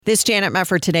This Janet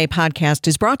Mefford Today podcast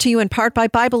is brought to you in part by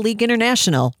Bible League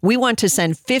International. We want to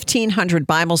send 1,500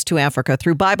 Bibles to Africa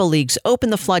through Bible League's Open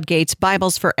the Floodgates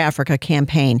Bibles for Africa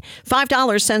campaign.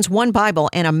 $5 sends one Bible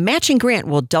and a matching grant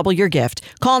will double your gift.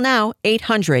 Call now,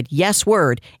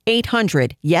 800-YES-WORD,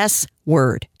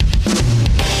 800-YES-WORD.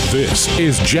 This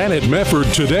is Janet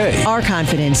Mefford Today. Our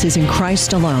confidence is in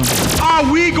Christ alone.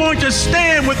 Are we going to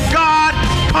stand with God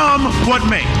come what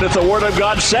may? If the Word of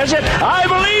God says it, I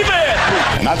believe it.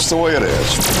 And that's the way it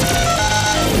is.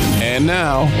 And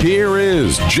now, here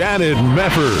is Janet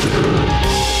Mefford.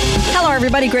 Hello,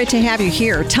 everybody. Great to have you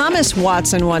here. Thomas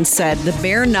Watson once said, the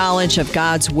bare knowledge of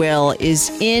God's will is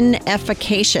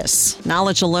inefficacious.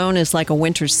 Knowledge alone is like a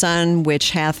winter sun,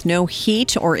 which hath no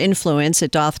heat or influence.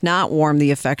 It doth not warm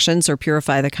the affections or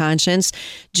purify the conscience.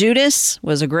 Judas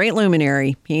was a great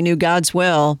luminary. He knew God's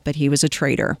will, but he was a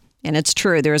traitor. And it's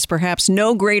true, there is perhaps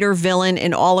no greater villain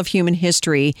in all of human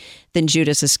history than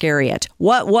Judas Iscariot.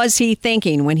 What was he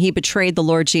thinking when he betrayed the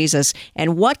Lord Jesus?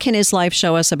 And what can his life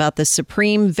show us about the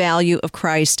supreme value of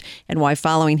Christ and why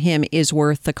following him is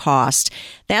worth the cost?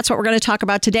 That's what we're going to talk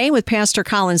about today with Pastor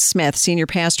Colin Smith, Senior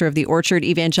Pastor of the Orchard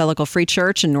Evangelical Free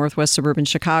Church in Northwest Suburban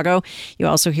Chicago. You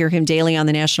also hear him daily on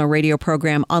the national radio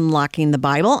program Unlocking the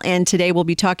Bible. And today we'll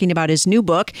be talking about his new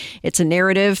book. It's a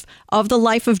narrative of the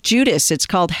life of Judas. It's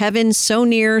called Heaven So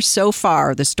Near, So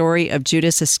Far, the story of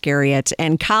Judas Iscariot.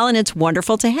 And Colin, it's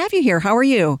wonderful to have you here. How are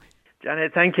you?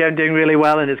 Janet, thank you. I'm doing really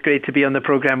well, and it's great to be on the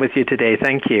program with you today.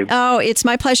 Thank you. Oh, it's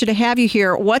my pleasure to have you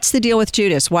here. What's the deal with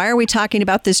Judas? Why are we talking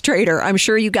about this traitor? I'm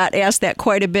sure you got asked that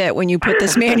quite a bit when you put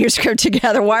this manuscript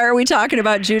together. Why are we talking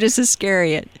about Judas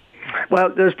Iscariot? Well,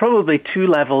 there's probably two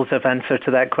levels of answer to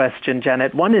that question,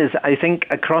 Janet. One is, I think,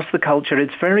 across the culture,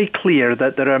 it's very clear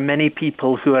that there are many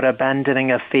people who are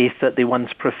abandoning a faith that they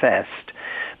once professed,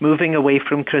 moving away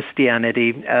from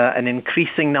Christianity, an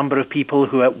increasing number of people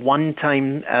who at one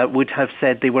time would have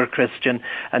said they were Christian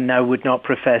and now would not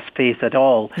profess faith at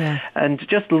all. Yeah. And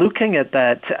just looking at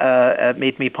that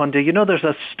made me ponder, there's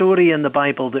a story in the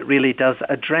Bible that really does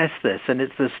address this, and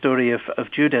it's the story of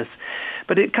Judas.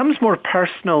 But it comes more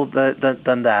personal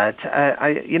than that.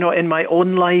 In my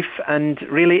own life and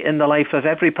really in the life of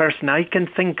every person I can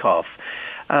think of,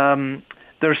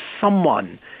 there's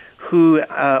someone who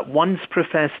once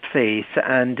professed faith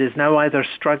and is now either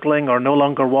struggling or no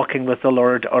longer walking with the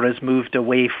Lord or has moved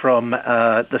away from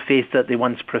the faith that they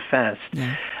once professed.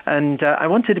 Yeah. And I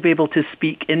wanted to be able to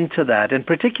speak into that, and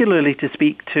particularly to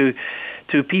speak to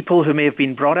people who may have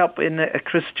been brought up in a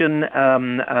Christian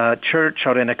church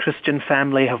or in a Christian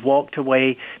family, have walked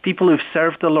away, people who've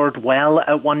served the Lord well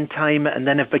at one time and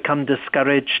then have become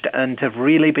discouraged and have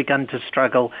really begun to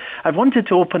struggle. I've wanted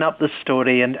to open up the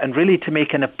story and really to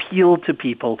make an appeal to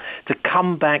people to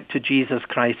come back to Jesus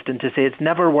Christ and to say it's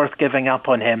never worth giving up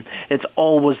on him. It's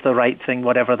always the right thing,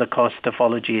 whatever the cost, to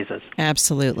follow Jesus.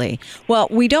 Absolutely. Well,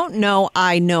 we don't know,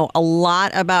 I know a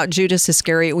lot about Judas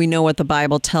Iscariot. We know what the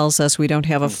Bible tells us. We don't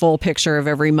have a full picture of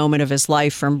every moment of his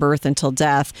life from birth until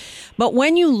death. But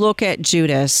when you look at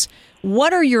Judas,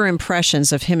 what are your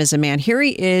impressions of him as a man? Here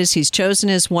he is. He's chosen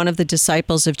as one of the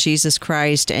disciples of Jesus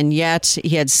Christ, and yet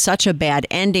he had such a bad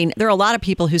ending. There are a lot of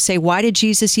people who say, why did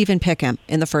Jesus even pick him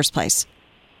in the first place?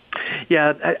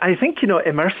 Yeah, I think,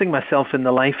 immersing myself in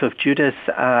the life of Judas,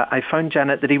 I found,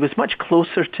 Janet, that he was much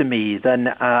closer to me than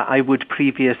I would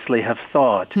previously have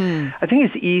thought. I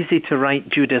think it's easy to write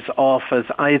Judas off as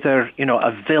either,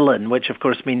 a villain, which of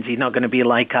course means he's not going to be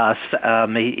like us.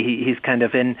 He's kind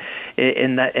of in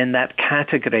that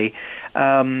category.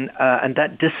 And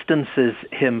that distances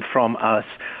him from us.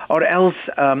 Or else,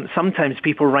 sometimes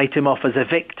people write him off as a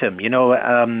victim. It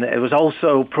was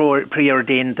also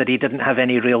preordained that he didn't have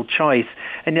any real choice.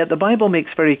 And yet the Bible makes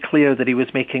very clear that he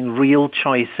was making real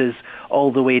choices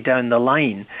all the way down the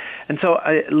line. And so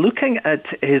looking at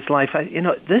his life,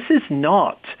 this is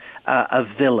not a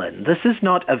villain. This is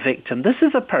not a victim. This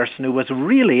is a person who was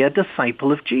really a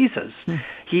disciple of Jesus.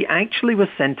 He actually was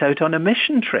sent out on a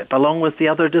mission trip along with the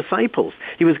other disciples.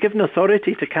 He was given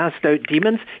authority to cast out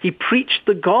demons. He preached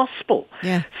the gospel.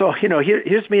 Yeah. So,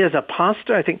 here's me as a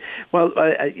pastor. I think,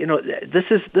 this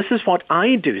is what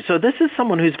I do. So this is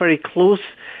someone who's very close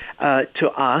to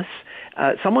us.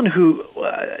 Someone who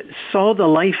saw the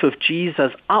life of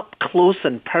Jesus up close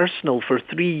and personal for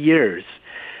 3 years,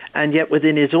 and yet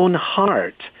within his own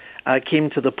heart came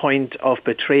to the point of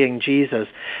betraying Jesus.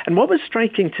 And what was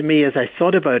striking to me as I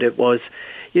thought about it was,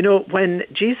 when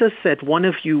Jesus said, one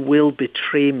of you will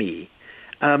betray me,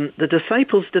 the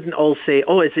disciples didn't all say,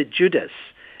 oh, is it Judas?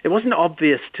 It wasn't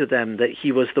obvious to them that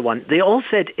he was the one. They all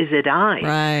said, is it I?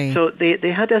 Right. So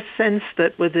they had a sense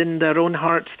that within their own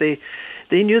hearts they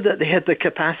they knew that they had the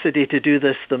capacity to do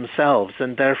this themselves,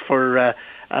 and therefore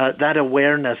that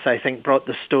awareness, I think, brought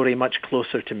the story much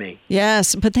closer to me.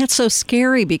 Yes, but that's so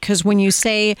scary, because when you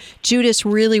say Judas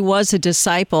really was a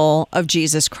disciple of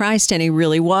Jesus Christ, and he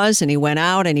really was, and he went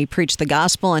out and he preached the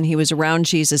gospel and he was around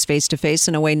Jesus face to face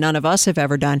in a way none of us have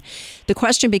ever done, the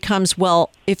question becomes, well,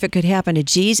 if it could happen to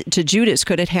Judas,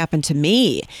 could it happen to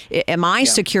me? Am I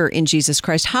secure in Jesus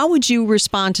Christ? How would you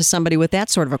respond to somebody with that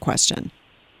sort of a question?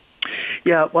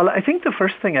 Yeah, well, I think the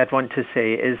first thing I'd want to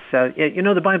say is,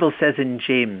 the Bible says in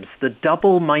James, the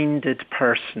double-minded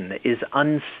person is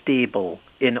unstable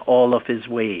in all of his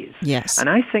ways. Yes. And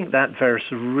I think that verse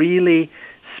really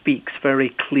speaks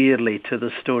very clearly to the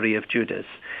story of Judas.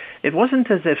 It wasn't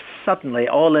as if suddenly,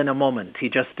 all in a moment, he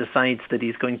just decides that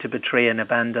he's going to betray and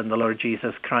abandon the Lord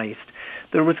Jesus Christ.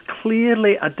 There was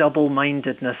clearly a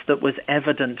double-mindedness that was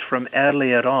evident from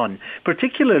earlier on.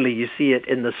 Particularly, you see it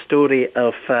in the story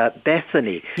of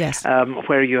Bethany, yes.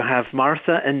 Where you have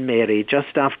Martha and Mary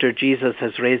just after Jesus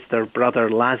has raised their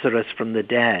brother Lazarus from the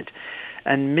dead.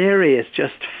 And Mary is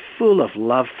just full of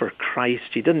love for Christ.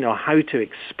 She didn't know how to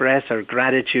express her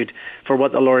gratitude for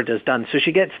what the Lord has done. So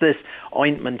she gets this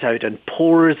ointment out and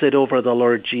pours it over the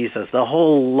Lord Jesus, the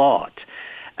whole lot.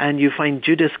 And you find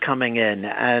Judas coming in,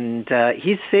 and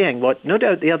he's saying what no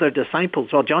doubt the other disciples,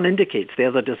 well, John indicates the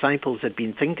other disciples had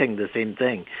been thinking the same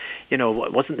thing.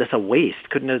 Wasn't this a waste?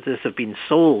 Couldn't this have been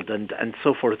sold? And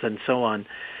so forth and so on.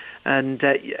 And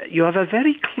you have a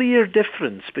very clear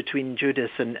difference between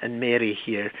Judas and Mary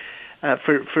here.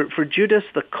 For Judas,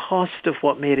 the cost of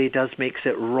what Mary does makes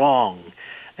it wrong.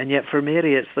 And yet for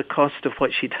Mary, it's the cost of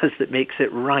what she does that makes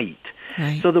it right.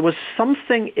 So there was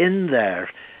something in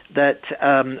there that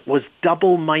was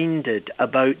double-minded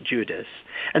about Judas.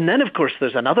 And then, of course,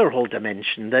 there's another whole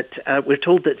dimension that we're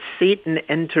told that Satan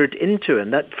entered into,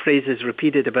 and that phrase is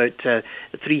repeated about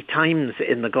 3 times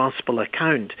in the gospel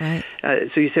account. Right.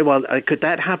 So you say, well, could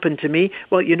that happen to me?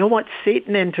 Well, you know what?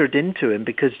 Satan entered into him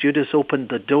because Judas opened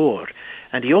the door.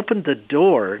 And he opened the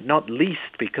door, not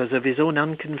least because of his own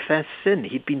unconfessed sin.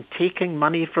 He'd been taking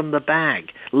money from the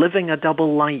bag, living a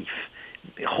double life,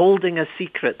 holding a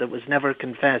secret that was never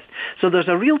confessed. So there's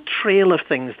a real trail of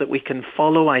things that we can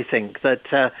follow, I think, that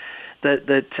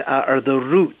are the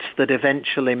roots that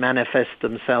eventually manifest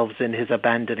themselves in his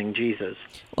abandoning Jesus.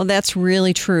 Well, that's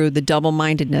really true. The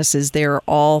double-mindedness is there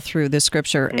all through the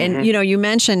Scripture. Mm-hmm. And, you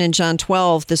mentioned in John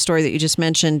 12, the story that you just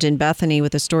mentioned in Bethany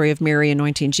with the story of Mary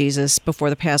anointing Jesus before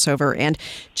the Passover. And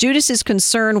Judas's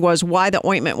concern was why the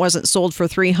ointment wasn't sold for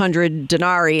 300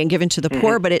 denarii and given to the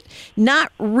poor, but it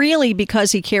not really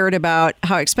because he cared about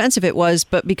how expensive it was,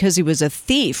 but because he was a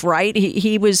thief, right?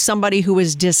 He was somebody who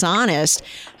was dishonest.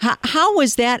 How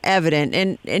was that evident?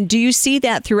 And do you see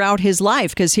that throughout his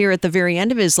life? Because here at the very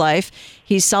end of his life,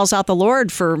 he sells out the Lord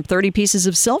for 30 pieces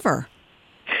of silver.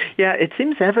 Yeah, it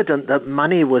seems evident that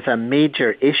money was a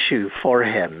major issue for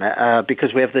him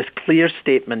because we have this clear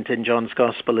statement in John's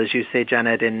Gospel, as you say,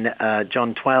 Janet, in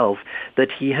John 12, that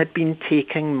he had been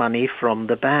taking money from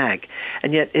the bag.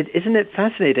 And yet, isn't it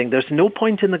fascinating? There's no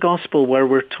point in the Gospel where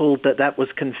we're told that that was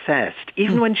confessed,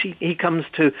 even when he comes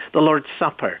to the Lord's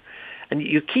Supper. And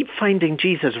you keep finding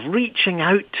Jesus reaching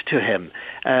out to him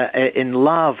in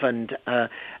love. And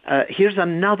here's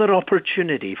another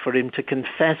opportunity for him to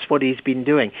confess what he's been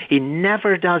doing. He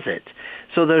never does it.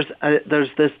 So there's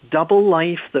this double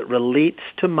life that relates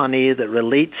to money, that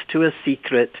relates to a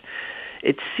secret.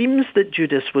 It seems that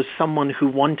Judas was someone who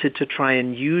wanted to try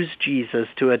and use Jesus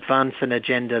to advance an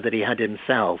agenda that he had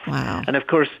himself. Wow. And of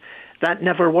course, that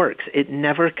never works. It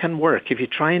never can work. If you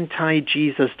try and tie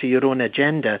Jesus to your own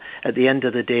agenda, at the end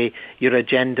of the day, your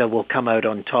agenda will come out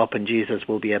on top and Jesus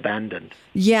will be abandoned.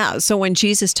 Yeah, so when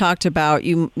Jesus talked about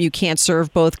you can't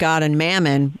serve both God and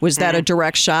mammon, was that a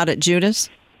direct shot at Judas?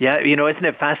 Yeah, isn't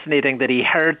it fascinating that he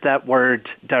heard that word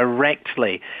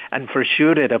directly, and for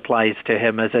sure it applies to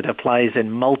him as it applies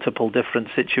in multiple different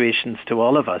situations to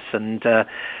all of us. And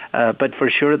but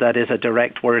for sure that is a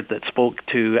direct word that spoke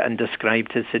to and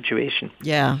described his situation.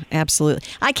 Yeah, absolutely.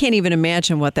 I can't even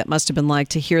imagine what that must have been like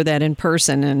to hear that in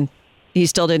person, and he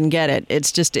still didn't get it.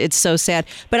 It's so sad.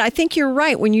 But I think you're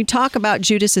right. When you talk about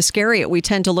Judas Iscariot, we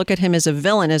tend to look at him as a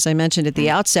villain, as I mentioned at the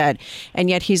outset, and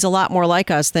yet he's a lot more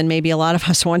like us than maybe a lot of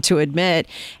us want to admit.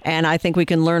 And I think we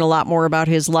can learn a lot more about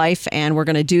his life, and we're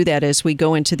going to do that as we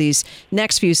go into these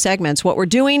next few segments. What we're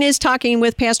doing is talking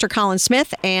with Pastor Colin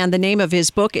Smith, and the name of his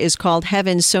book is called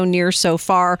Heaven So Near So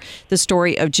Far, the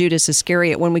story of Judas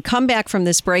Iscariot. When we come back from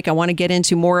this break, I want to get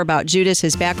into more about Judas,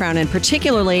 his background, and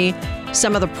particularly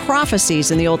some of the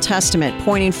prophecies in the Old Testament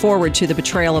pointing forward to the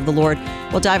betrayal of the Lord.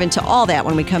 We'll dive into all that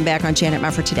when we come back on Janet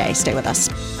Mefford Today. Stay with us.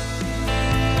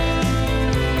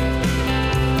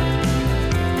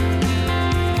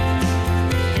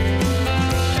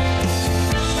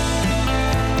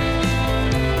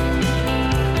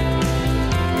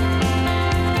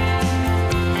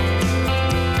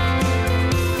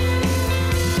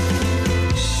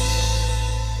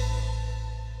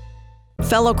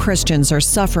 fellow Christians are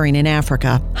suffering in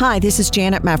Africa. Hi, this is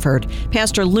Janet Mefford.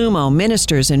 Pastor Lumo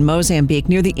ministers in Mozambique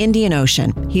near the Indian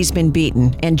Ocean. He's been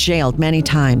beaten and jailed many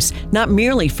times, not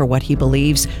merely for what he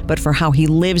believes, but for how he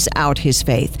lives out his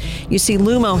faith. You see,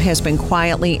 Lumo has been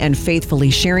quietly and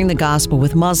faithfully sharing the gospel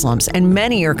with Muslims, and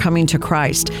many are coming to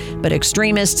Christ. But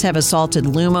extremists have assaulted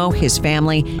Lumo, his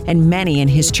family, and many in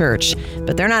his church.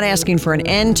 But they're not asking for an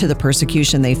end to the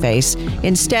persecution they face.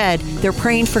 Instead, they're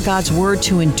praying for God's word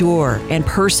to endure and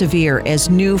persevere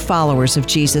as new followers of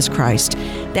Jesus Christ.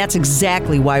 That's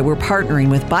exactly why we're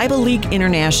partnering with Bible League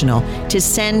International to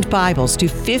send Bibles to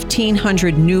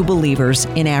 1,500 new believers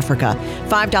in Africa.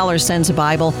 $5 sends a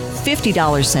Bible,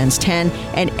 $50 sends 10,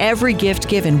 and every gift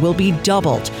given will be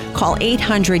doubled. Call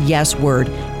 800-YES-WORD,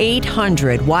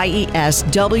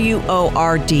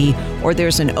 800-YES-WORD, or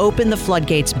there's an Open the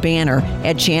Floodgates banner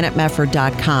at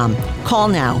janetmefford.com. Call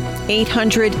now,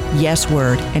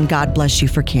 800-YES-WORD, and God bless you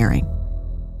for caring.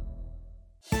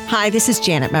 Hi, this is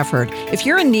Janet Mefford. If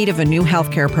you're in need of a new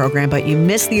healthcare program but you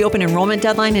missed the open enrollment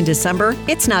deadline in December,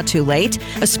 it's not too late.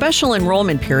 A special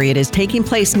enrollment period is taking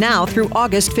place now through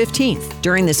August 15th.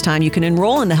 During this time, you can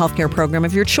enroll in the healthcare program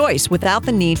of your choice without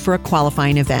the need for a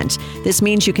qualifying event. This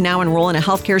means you can now enroll in a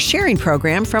healthcare sharing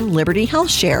program from Liberty Health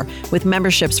Share with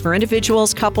memberships for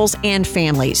individuals, couples, and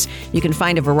families. You can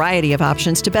find a variety of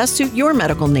options to best suit your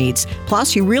medical needs.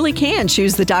 Plus, you really can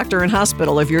choose the doctor and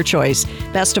hospital of your choice.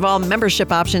 Best of all,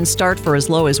 membership options start for as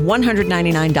low as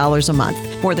 $199 a month.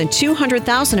 More than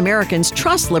 200,000 Americans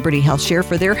trust Liberty Health Share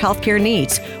for their healthcare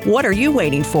needs. What are you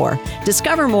waiting for?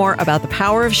 Discover more about the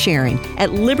power of sharing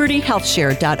at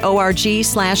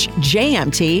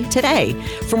libertyhealthshare.org/JMT today.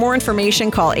 For more information,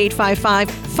 call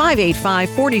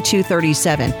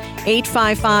 855-585-4237,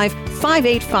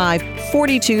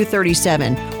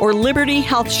 855-585-4237, or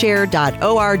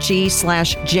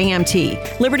libertyhealthshare.org/JMT,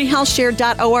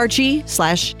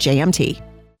 libertyhealthshare.org/JMT.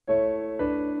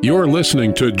 You're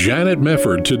listening to Janet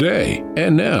Mefford today.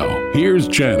 And now, here's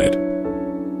Janet.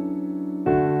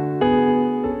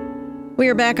 We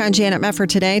are back on Janet Mefford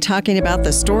today talking about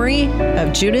the story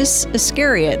of Judas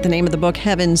Iscariot, the name of the book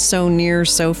Heaven So Near,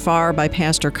 So Far by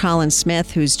Pastor Colin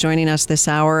Smith, who's joining us this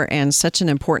hour, and such an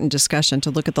important discussion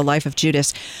to look at the life of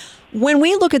Judas. When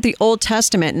we look at the Old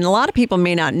Testament, and a lot of people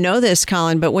may not know this,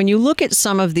 Colin, but when you look at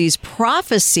some of these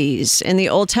prophecies in the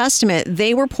Old Testament,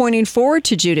 they were pointing forward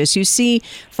to Judas. You see,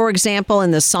 for example,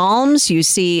 in the Psalms, you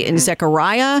see in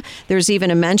Zechariah, there's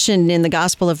even a mention in the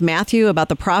Gospel of Matthew about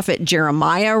the prophet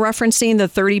Jeremiah referencing the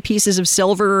 30 pieces of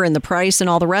silver and the price and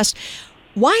all the rest.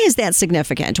 Why is that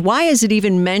significant? Why is it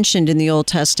even mentioned in the Old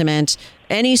Testament,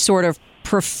 any sort of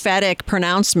prophetic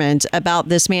pronouncement about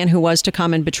this man who was to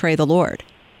come and betray the Lord?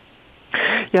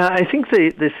 Yeah, I think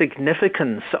the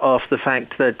significance of the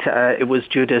fact that it was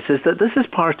Judas is that this is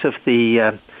part of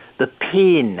the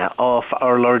pain of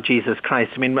our Lord Jesus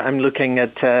Christ. I mean, I'm looking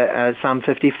at Psalm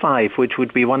 55, which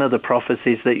would be one of the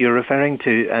prophecies that you're referring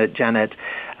to, Janet.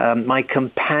 My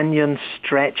companion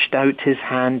stretched out his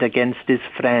hand against his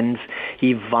friends.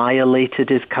 He violated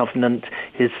his covenant.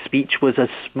 His speech was as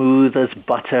smooth as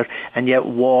butter, and yet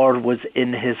war was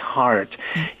in his heart.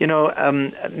 You know,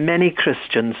 many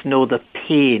Christians know the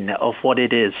pain of what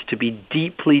it is to be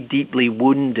deeply, deeply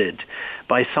wounded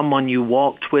by someone you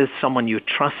walked with, someone you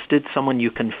trusted, someone you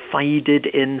confided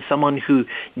in, someone who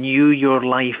knew your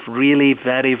life really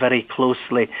very, very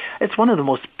closely. It's one of the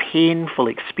most painful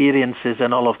experiences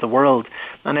in all of the world.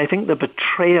 And I think the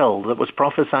betrayal that was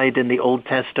prophesied in the Old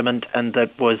Testament and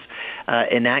that was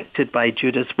enacted by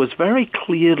Judas was very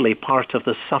clearly part of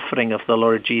the suffering of the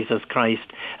Lord Jesus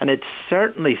Christ. And it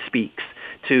certainly speaks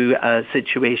to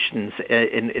situations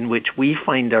in which we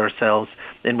find ourselves,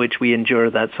 in which we endure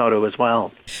that sorrow as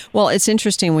well. Well, it's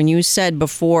interesting when you said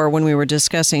before, when we were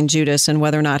discussing Judas and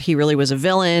whether or not he really was a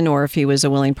villain or if he was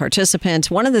a willing participant,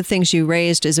 one of the things you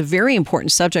raised is a very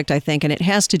important subject, I think, and it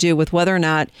has to do with whether or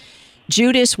not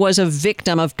Judas was a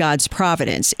victim of God's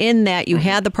providence, in that you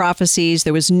had the prophecies.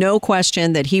 There was no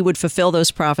question that he would fulfill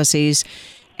those prophecies.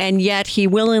 And yet he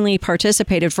willingly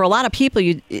participated. For a lot of people,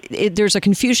 there's a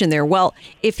confusion there. Well,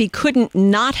 if he couldn't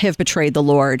not have betrayed the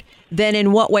Lord, then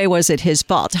in what way was it his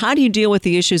fault? How do you deal with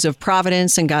the issues of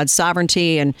providence and God's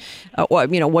sovereignty and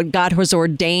what God has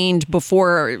ordained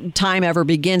before time ever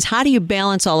begins? How do you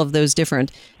balance all of those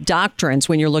different doctrines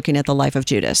when you're looking at the life of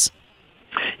Judas?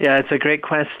 Yeah, it's a great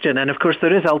question. And of course,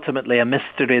 there is ultimately a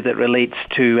mystery that relates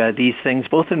to these things,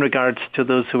 both in regards to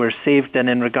those who are saved and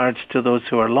in regards to those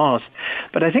who are lost.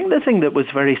 But I think the thing that was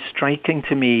very striking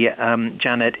to me,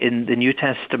 Janet, in the New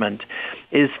Testament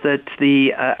is that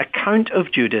the account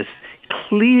of Judas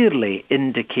clearly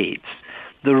indicates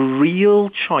the real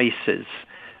choices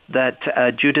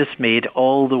that Judas made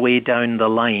all the way down the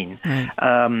line.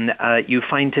 You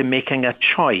find him making a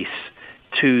choice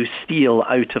to steal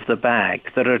out of the bag.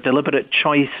 There are deliberate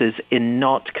choices in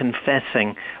not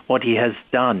confessing what he has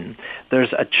done.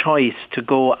 There's a choice to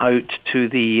go out to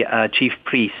the chief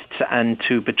priests and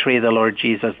to betray the Lord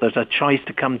Jesus. There's a choice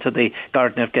to come to the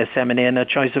Garden of Gethsemane, and a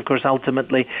choice, of course,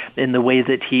 ultimately in the way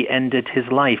that he ended his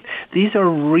life. These are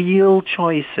real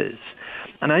choices.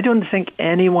 And I don't think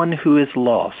anyone who is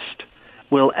lost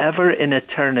will ever in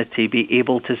eternity be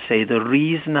able to say, the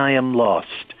reason I am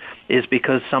lost is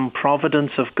because some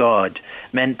providence of God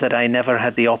meant that I never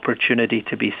had the opportunity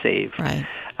to be saved. Right.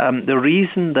 The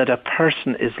reason that a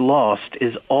person is lost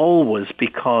is always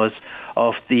because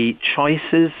of the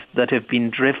choices that have been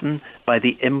driven by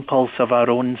the impulse of our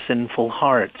own sinful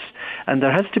hearts. And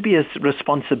there has to be a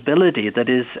responsibility that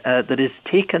is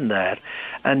taken there.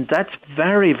 And that's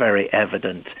very, very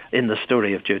evident in the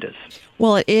story of Judas.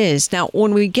 Well, it is. Now,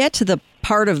 when we get to the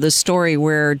part of the story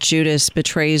where Judas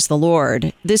betrays the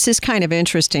Lord, this is kind of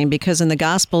interesting because in the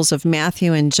Gospels of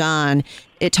Matthew and John,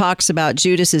 it talks about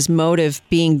Judas's motive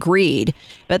being greed.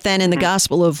 But then in the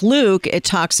Gospel of Luke, it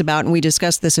talks about, and we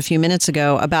discussed this a few minutes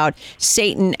ago, about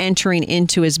Satan entering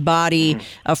into his body,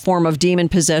 a form of demon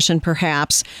possession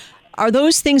perhaps. Are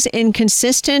those things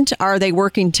inconsistent? Are they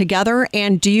working together?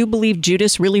 And do you believe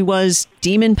Judas really was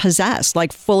demon possessed,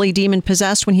 like fully demon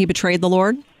possessed when he betrayed the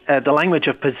Lord? The language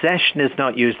of possession is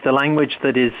not used. The language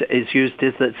that is used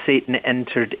is that Satan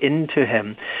entered into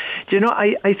him. Do you know,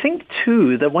 I think,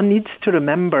 too, that one needs to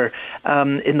remember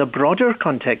in the broader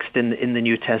context in the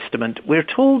New Testament, we're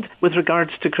told with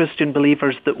regards to Christian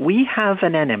believers that we have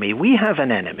an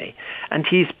enemy, and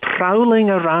he's prowling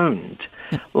around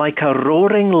like a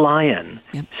roaring lion,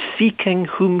 seeking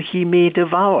whom he may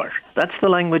devour. That's the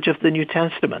language of the New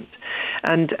Testament.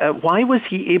 And why was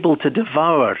he able to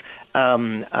devour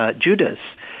Judas?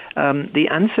 The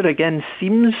answer again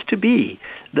seems to be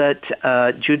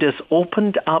that Judas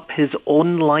opened up his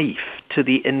own life to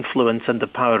the influence and the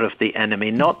power of the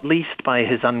enemy, not least by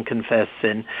his unconfessed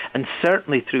sin, and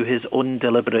certainly through his own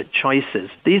deliberate choices.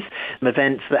 These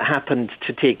events that happened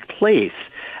to take place,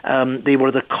 they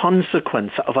were the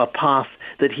consequence of a path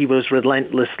that he was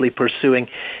relentlessly pursuing,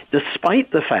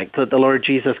 despite the fact that the Lord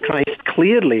Jesus Christ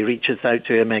clearly reaches out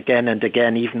to him again and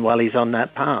again, even while he's on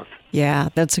that path. Yeah,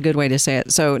 that's a good way to say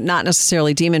it. So not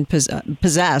necessarily demon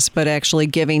possessed, but actually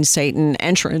giving Satan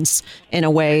entrance in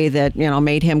a way that,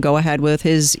 made him go ahead with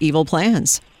his evil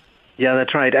plans. Yeah,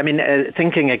 that's right. I mean,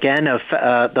 thinking again of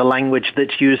the language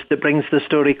that's used that brings the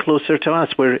story closer to us.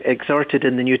 We're exhorted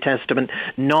in the New Testament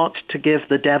not to give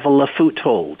the devil a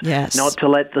foothold, not to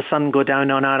let the sun go down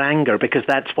on our anger, because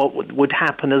that's what would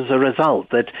happen as a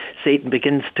result, that Satan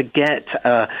begins to get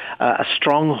a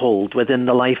stronghold within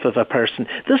the life of a person.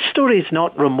 This story is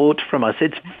not remote from us.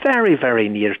 It's very, very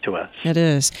near to us. It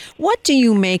is. What do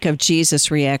you make of Jesus'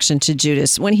 reaction to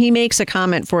Judas? When he makes a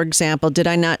comment, for example, did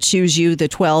I not choose you, the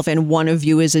 12, and one of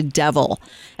you is a devil?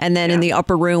 And then in the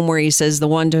upper room where he says, the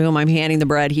one to whom I'm handing the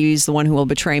bread, he's the one who will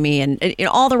betray me, and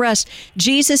all the rest.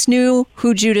 Jesus knew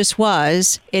who Judas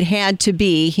was. It had to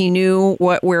be. He knew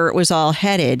where it was all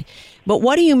headed. But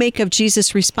what do you make of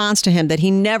Jesus' response to him, that he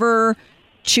never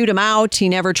chewed him out, he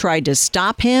never tried to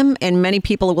stop him? And many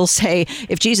people will say,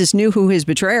 if Jesus knew who his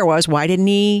betrayer was, why didn't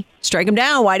he strike him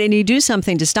down? Why didn't he do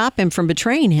something to stop him from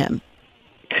betraying him?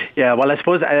 Yeah, well, I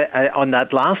suppose on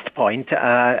that last point,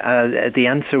 the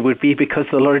answer would be because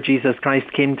the Lord Jesus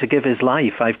Christ came to give his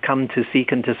life. I've come to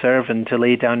seek and to serve and to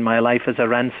lay down my life as a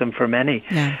ransom for many.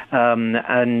 Yeah.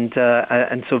 And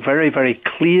so very, very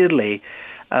clearly,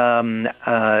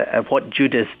 what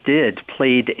Judas did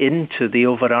played into the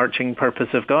overarching purpose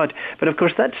of God. But of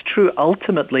course, that's true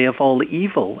ultimately of all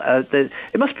evil.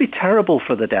 It must be terrible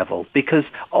for the devil, because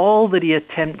all that he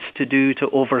attempts to do to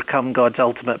overcome God's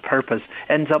ultimate purpose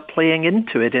ends up playing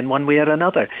into it in one way or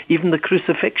another. Even the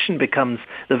crucifixion becomes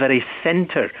the very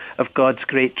center of God's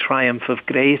great triumph of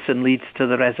grace and leads to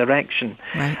the resurrection.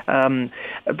 Right.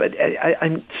 But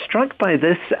I'm struck by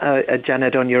this,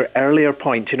 Janet, on your earlier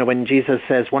point, when Jesus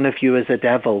says, one of you is a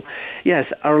devil. Yes,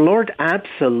 our Lord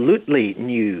absolutely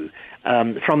knew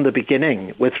from the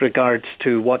beginning with regards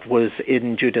to what was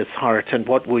in Judas' heart and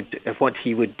what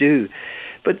he would do.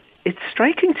 But it's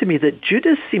striking to me that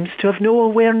Judas seems to have no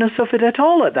awareness of it at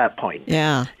all at that point.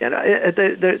 Yeah.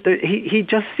 He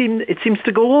just it seems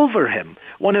to go over him.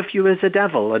 One of you is a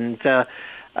devil. And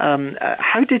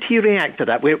how did he react to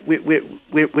that?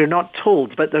 We're not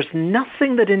told, but there's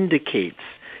nothing that indicates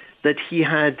that he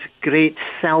had great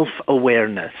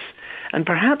self-awareness And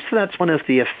perhaps that's one of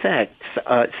the effects.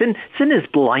 Sin is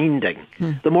blinding.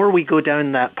 The more we go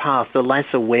down that path, the less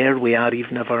aware we are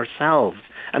even of ourselves.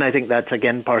 And I think that's,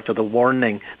 again, part of the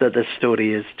warning that this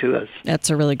story is to us. That's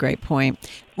a really great point.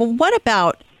 Well, what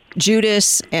about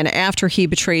Judas and after he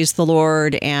betrays the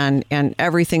Lord and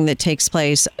everything that takes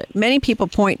place? Many people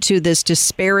point to this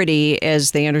disparity,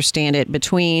 as they understand it,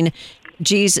 between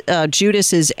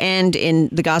Judas's end in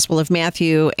the Gospel of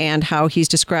Matthew and how he's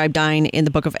described dying in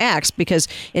the book of Acts. Because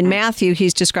in Matthew,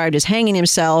 he's described as hanging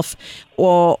himself,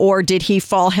 or did he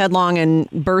fall headlong and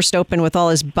burst open with all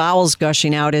his bowels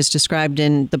gushing out as described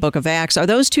in the book of Acts? Are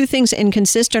those two things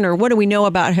inconsistent, or what do we know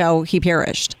about how he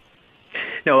perished?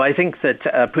 No, I think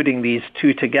that putting these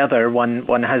two together,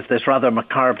 one has this rather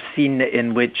macabre scene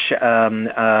in which,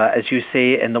 as you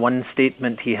say, in the one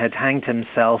statement, he had hanged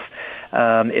himself.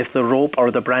 If the rope or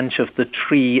the branch of the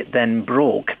tree then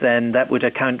broke, then that would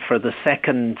account for the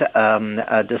second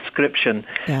description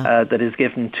that is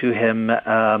given to him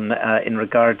in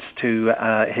regards to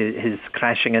his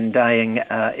crashing and dying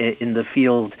in the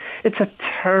field. It's a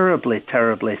terribly,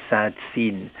 terribly sad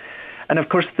scene. And of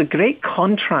course, the great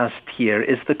contrast here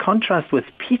is the contrast with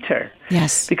Peter.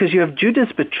 Yes. Because you have Judas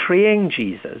betraying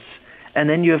Jesus, and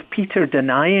then you have Peter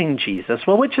denying Jesus.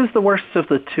 Well, which is the worst of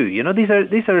the two? You know, these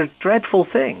are dreadful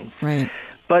things. Right.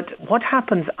 But what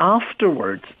happens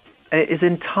afterwards is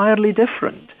entirely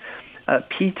different.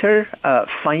 Peter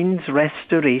finds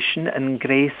restoration and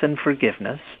grace and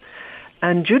forgiveness.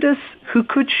 And Judas, who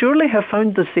could surely have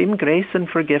found the same grace and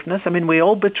forgiveness. I mean, we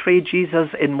all betray Jesus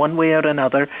in one way or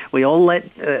another. We all let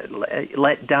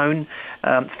down,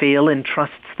 fail in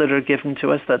trusts that are given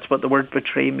to us. That's what the word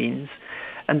betray means.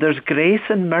 And there's grace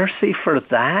and mercy for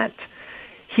that.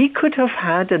 He could have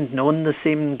had and known the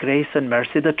same grace and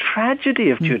mercy. The tragedy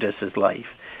of Judas's life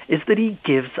is that he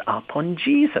gives up on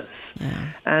Jesus.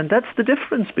 Yeah. And that's the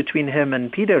difference between him and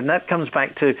Peter. And that comes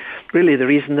back to really the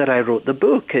reason that I wrote the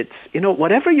book. It's,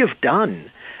 whatever you've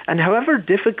done, and however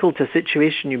difficult a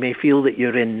situation you may feel that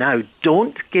you're in now,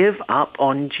 don't give up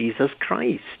on Jesus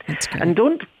Christ. And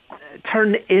don't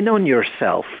turn in on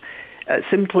yourself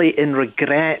simply in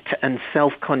regret and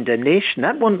self-condemnation.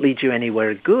 That won't lead you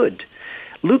anywhere good.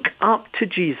 Look up to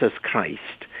Jesus Christ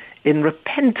in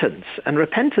repentance, and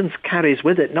repentance carries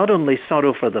with it not only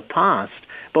sorrow for the past,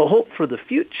 but hope for the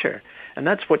future. And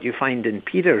that's what you find in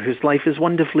Peter, whose life is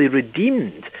wonderfully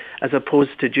redeemed, as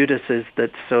opposed to Judas's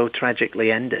that so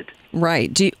tragically ended.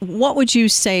 Right. What would you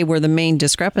say were the main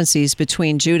discrepancies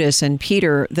between Judas and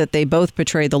Peter, that they both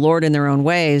betrayed the Lord in their own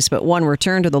ways, but one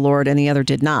returned to the Lord and the other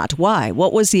did not? Why?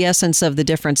 What was the essence of the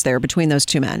difference there between those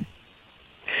two men?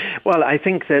 Well, I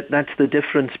think that's the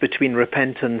difference between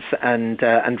repentance and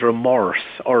remorse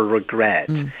or regret.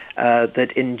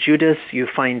 That in Judas you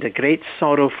find a great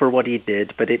sorrow for what he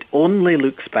did, but it only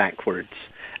looks backwards,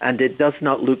 and it does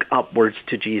not look upwards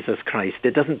to Jesus Christ.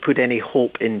 It doesn't put any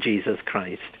hope in Jesus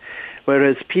Christ.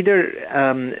 Whereas Peter,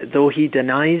 though he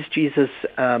denies Jesus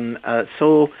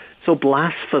so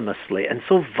blasphemously and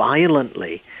so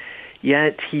violently,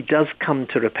 yet he does come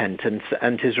to repentance,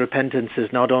 and his repentance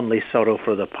is not only sorrow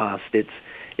for the past,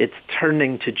 it's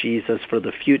turning to Jesus for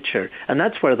the future. And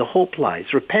that's where the hope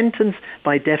lies. Repentance,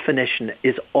 by definition,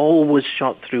 is always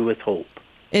shot through with hope.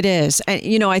 It is.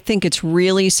 And, I think it's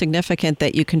really significant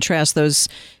that you contrast those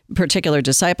particular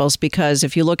disciples, because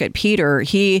if you look at Peter,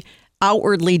 he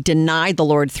outwardly denied the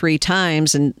Lord 3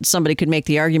 times, and somebody could make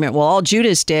the argument, well, all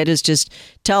Judas did is just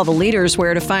tell the leaders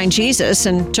where to find Jesus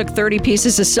and took 30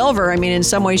 pieces of silver. I mean, in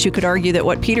some ways you could argue that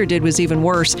what Peter did was even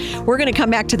worse. We're going to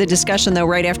come back to the discussion, though,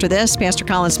 right after this. Pastor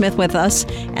Colin Smith with us,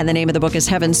 and the name of the book is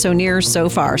Heaven So Near, So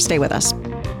Far. Stay with us.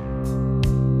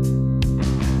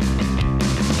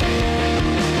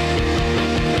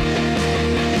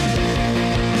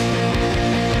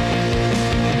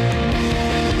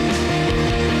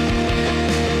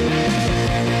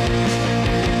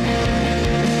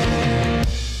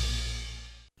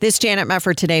 This Janet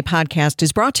Mefford Today podcast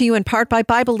is brought to you in part by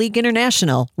Bible League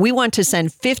International. We want to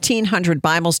send 1,500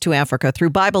 Bibles to Africa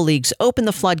through Bible League's Open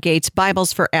the Floodgates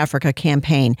Bibles for Africa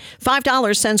campaign.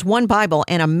 $5 sends one Bible,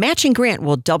 and a matching grant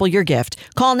will double your gift.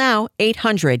 Call now,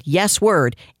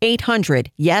 800-YES-WORD,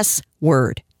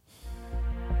 800-YES-WORD.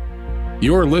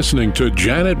 You're listening to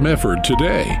Janet Mefford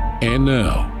Today. And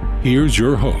now, here's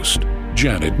your host,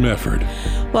 Janet Mefford.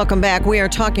 Welcome back. We are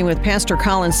talking with Pastor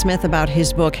Colin Smith about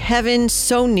his book, Heaven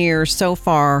So Near, So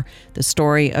Far, the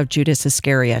story of Judas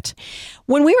Iscariot.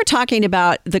 When we were talking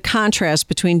about the contrast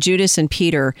between Judas and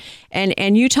Peter,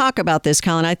 and you talk about this,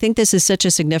 Colin, I think this is such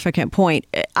a significant point.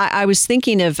 I was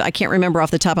thinking of, I can't remember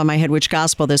off the top of my head which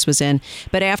gospel this was in,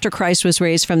 but after Christ was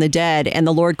raised from the dead and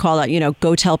the Lord called out,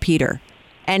 go tell Peter.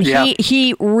 And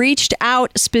he reached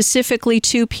out specifically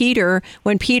to Peter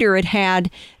when Peter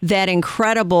had that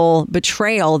incredible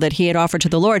betrayal that he had offered to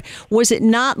the Lord. Was it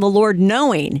not the Lord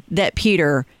knowing that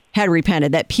Peter had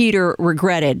repented, that Peter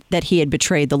regretted that he had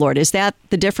betrayed the Lord? Is that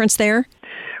the difference there?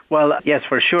 Well, yes,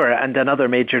 for sure. And another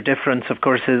major difference, of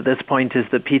course, at this point is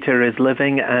that Peter is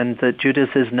living and that Judas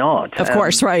is not. Of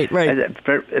course, right.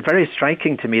 Very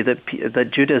striking to me that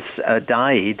Judas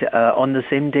died on the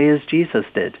same day as Jesus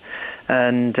did.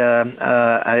 And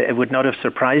it would not have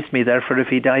surprised me, therefore, if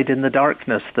he died in the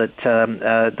darkness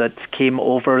that came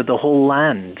over the whole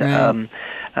land.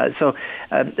 Right. So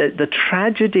the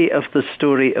tragedy of the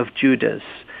story of Judas,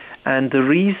 and the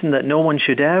reason that no one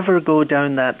should ever go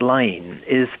down that line,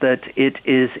 is that it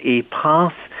is a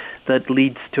path that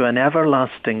leads to an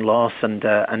everlasting loss and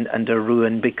a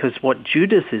ruin, because what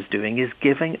Judas is doing is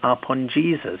giving up on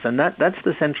Jesus. And that's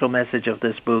the central message of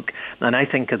this book, and I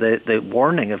think of the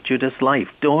warning of Judas' life.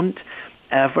 Don't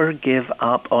ever give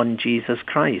up on Jesus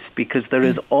Christ, because there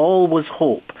is always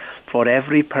hope for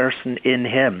every person in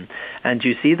him. And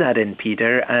you see that in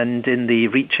Peter and in the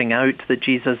reaching out that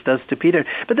Jesus does to Peter.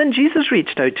 But then Jesus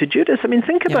reached out to Judas. I mean,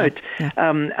 think about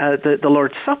the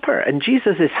Lord's Supper, and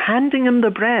Jesus is handing him the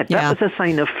bread. That was a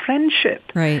sign of friendship.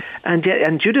 Right.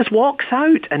 And Judas walks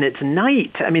out, and it's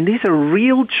night. I mean, these are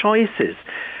real choices.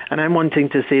 And I'm wanting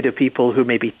to say to people who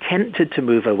may be tempted to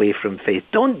move away from faith,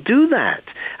 don't do that.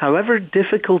 However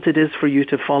difficult it is for you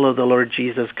to follow the Lord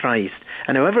Jesus Christ,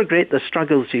 and however great the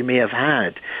struggles you may have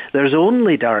had, there's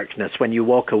only darkness when you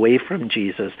walk away from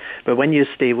Jesus. But when you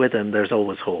stay with him, there's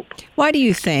always hope. Why do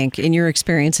you think, in your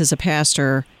experience as a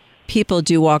pastor, people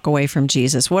do walk away from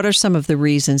Jesus? What are some of the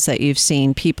reasons that you've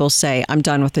seen people say, I'm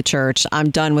done with the church,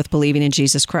 I'm done with believing in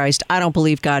Jesus Christ, I don't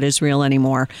believe God is real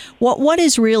anymore? What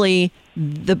is really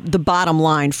the bottom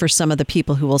line for some of the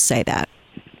people who will say that?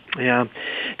 Yeah.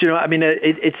 Do you know, I mean,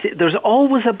 there's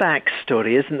always a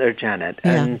backstory, isn't there, Janet?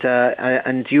 Yeah.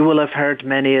 And you will have heard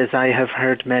many, as I have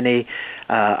heard many,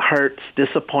 hurts,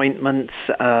 disappointments,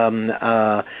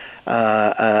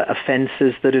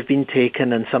 offences that have been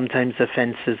taken, and sometimes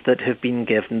offences that have been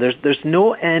given. There's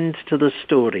no end to the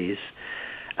stories.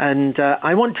 And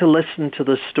I want to listen to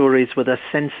the stories with a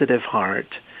sensitive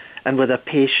heart and with a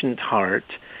patient heart.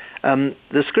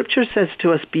 The scripture says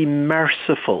to us, be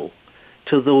merciful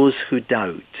to those who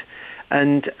doubt.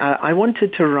 And I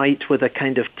wanted to write with a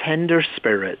kind of tender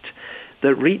spirit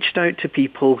that reached out to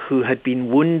people who had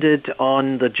been wounded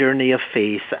on the journey of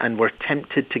faith and were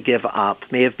tempted to give up,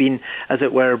 may have been, as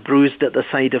it were, bruised at the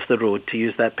side of the road, to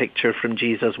use that picture from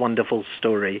Jesus' wonderful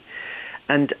story.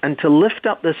 And to lift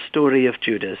up the story of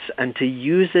Judas and to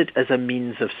use it as a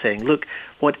means of saying, look,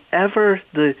 whatever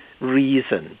the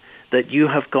reason that you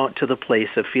have got to the place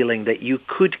of feeling that you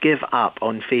could give up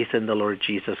on faith in the Lord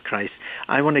Jesus Christ,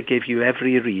 I want to give you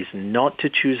every reason not to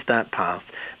choose that path,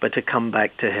 but to come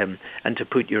back to him and to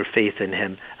put your faith in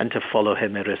him and to follow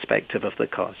him irrespective of the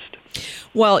cost.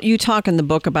 Well, you talk in the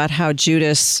book about how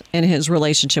Judas and his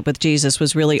relationship with Jesus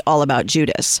was really all about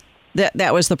Judas.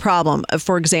 That was the problem.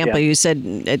 For example, you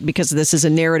said, because this is a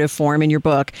narrative form in your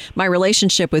book, my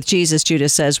relationship with Jesus,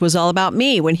 Judas says, was all about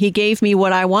me. When he gave me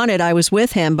what I wanted, I was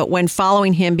with him. But when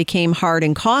following him became hard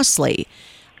and costly,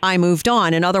 I moved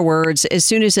on. In other words, as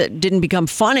soon as it didn't become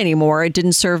fun anymore, it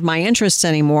didn't serve my interests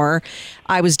anymore,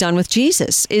 I was done with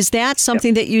Jesus. Is that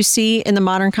something that you see in the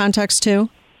modern context too?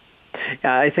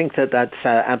 Yeah, I think that's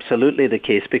absolutely the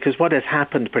case, because what has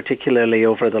happened, particularly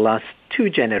over the last 2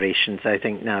 generations, I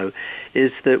think now,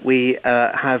 is that we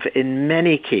have in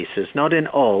many cases, not in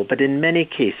all, but in many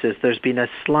cases, there's been a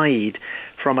slide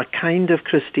from a kind of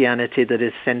Christianity that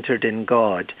is centered in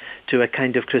God to a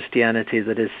kind of Christianity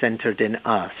that is centered in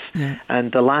us. Yeah.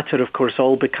 And the latter, of course,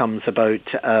 all becomes about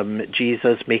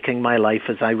Jesus making my life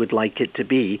as I would like it to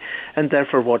be. And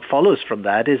therefore what follows from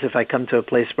that is, if I come to a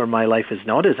place where my life is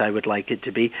not as I would like it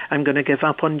to be, I'm going to give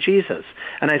up on Jesus.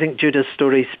 And I think Judas'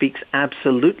 story speaks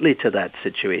absolutely to that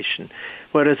situation.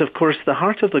 Whereas, of course, the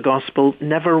heart of the gospel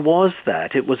never was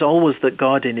that. It was always that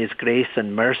God, in his grace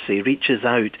and mercy, reaches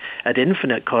out at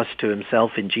infinite cost to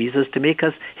himself in Jesus to make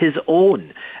us his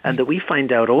own, and that we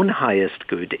find our own highest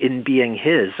good in being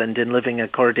his and in living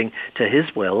according to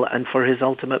his will and for his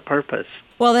ultimate purpose.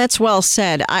 Well, that's well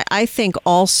said. I think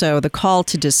also the call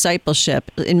to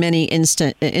discipleship in many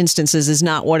instances is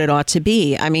not what it ought to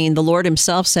be. I mean, the Lord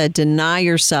himself said, deny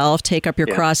yourself, take up your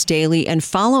cross daily, and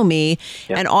follow me.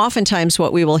 Yeah. And oftentimes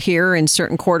what we will hear in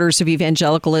certain quarters of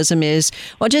evangelicalism is,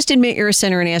 well, just admit you're a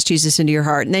sinner and ask Jesus into your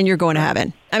heart, and then you're going to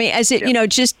heaven. I mean, as it,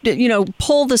 just,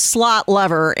 pull the slot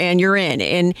lever and you're in.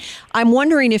 And I'm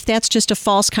wondering if that's just a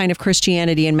false kind of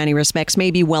Christianity in many respects,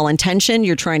 maybe well-intentioned.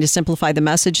 You're trying to simplify the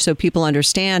message so people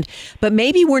understand. But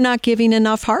maybe we're not giving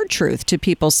enough hard truth to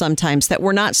people sometimes, that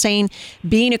we're not saying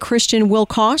being a Christian will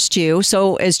cost you.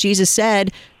 So as Jesus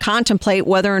said, contemplate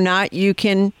whether or not you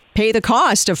can pay the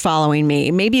cost of following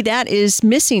me. Maybe that is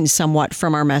missing somewhat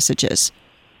from our messages.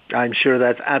 I'm sure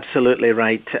that's absolutely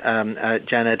right,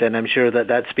 Janet, and I'm sure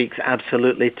that speaks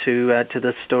absolutely to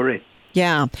this story.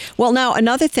 Yeah. Well, now,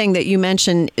 another thing that you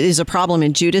mentioned is a problem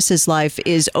in Judas's life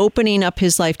is opening up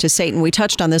his life to Satan. We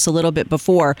touched on this a little bit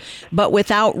before, but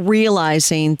without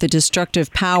realizing the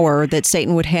destructive power that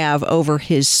Satan would have over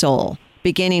his soul,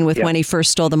 beginning with when he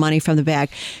first stole the money from the bag.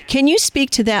 Can you speak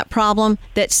to that problem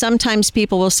that sometimes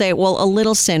people will say, well, a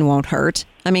little sin won't hurt?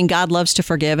 I mean, God loves to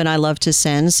forgive and I love to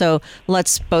sin, so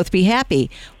let's both be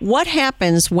happy. What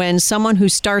happens when someone who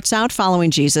starts out following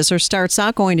Jesus or starts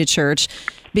out going to church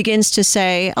begins to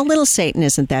say, a little Satan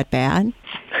isn't that bad?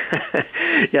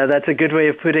 Yeah, that's a good way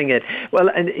of putting it. Well,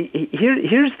 and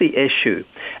here's the issue.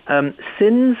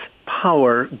 Sin's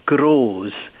power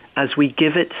grows as we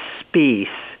give it space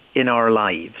in our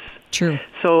lives. True.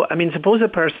 So, I mean, suppose a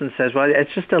person says, well,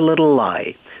 it's just a little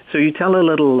lie. So you tell a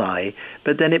little lie,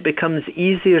 but then it becomes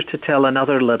easier to tell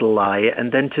another little lie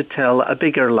and then to tell a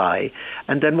bigger lie.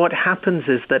 And then what happens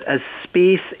is that as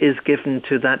space is given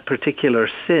to that particular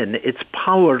sin, its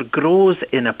power grows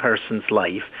in a person's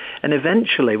life. And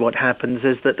eventually what happens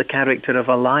is that the character of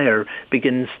a liar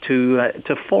begins to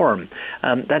form.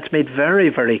 That's made very,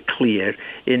 very clear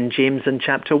in James in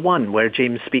chapter 1, where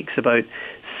James speaks about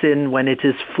sin when it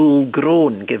is full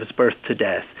grown gives birth to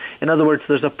death. In other words,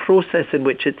 there's a process in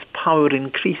which its power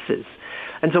increases.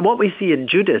 And so what we see in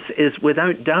Judas is,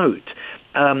 without doubt,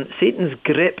 Satan's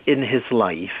grip in his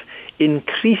life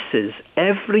increases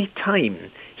every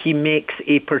time he makes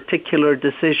a particular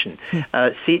decision.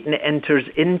 Satan enters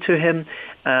into him.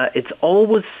 It's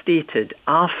always stated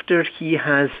after he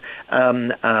has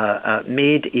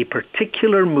made a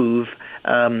particular move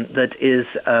that is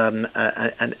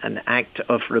an act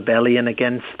of rebellion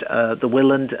against the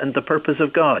will and the purpose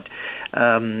of God.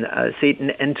 Satan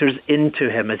enters into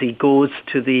him as he goes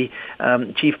to the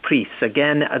chief priests,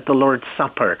 again at the Lord's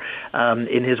Supper,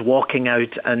 in his walking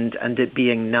out and it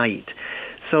being night.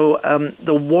 So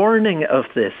the warning of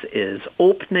this is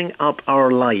opening up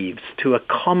our lives to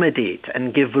accommodate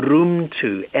and give room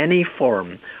to any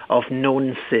form of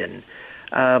known sin.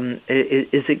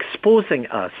 Is exposing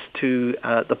us to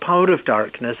the power of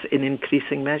darkness in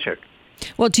increasing measure.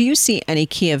 Well, do you see any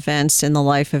key events in the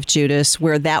life of Judas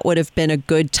where that would have been a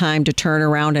good time to turn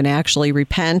around and actually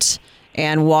repent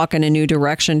and walk in a new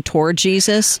direction toward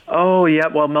Jesus? Oh, yeah,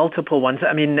 well, multiple ones.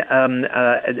 I mean,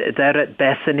 there at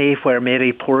Bethany, where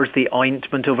Mary pours the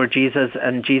ointment over Jesus,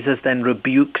 and Jesus then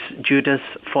rebukes Judas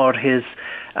for his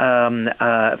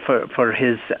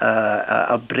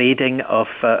upbraiding of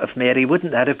Mary.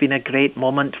 Wouldn't that have been a great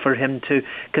moment for him to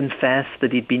confess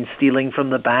that he'd been stealing from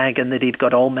the bag and that he'd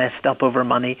got all messed up over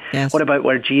money? Yes. What about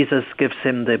where Jesus gives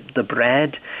him the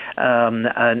bread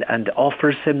and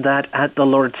offers him that at the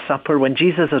Lord's Supper when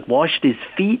Jesus had washed his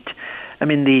feet? I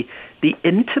mean, the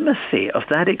intimacy of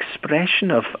that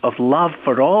expression of love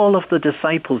for all of the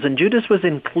disciples, and Judas was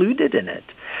included in it.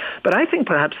 But I think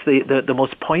perhaps the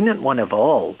most poignant one of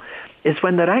all is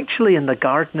when they're actually in the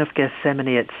Garden of Gethsemane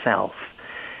itself.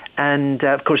 And,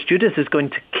 of course, Judas is going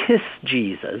to kiss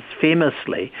Jesus,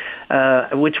 famously,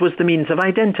 which was the means of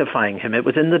identifying him. It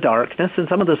was in the darkness, and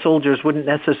some of the soldiers wouldn't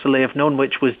necessarily have known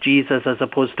which was Jesus as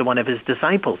opposed to one of his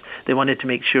disciples. They wanted to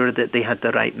make sure that they had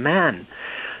the right man.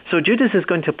 So Judas is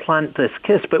going to plant this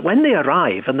kiss, but when they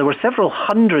arrive, and there were several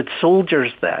hundred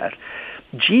soldiers there,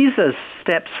 Jesus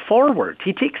steps forward.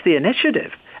 He takes the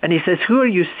initiative, and he says, "Who are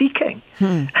you seeking?"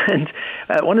 And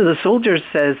one of the soldiers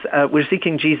says, "We're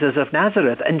seeking Jesus of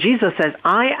Nazareth." And Jesus says,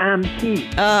 "I am he."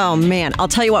 Oh, man. I'll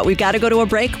tell you what, we've got to go to a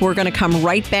break. We're going to come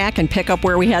right back and pick up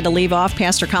where we had to leave off.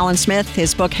 Pastor Colin Smith,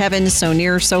 his book, Heaven, So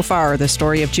Near, So Far, the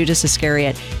story of Judas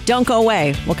Iscariot. Don't go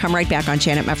away. We'll come right back on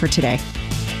Janet Mefford Today.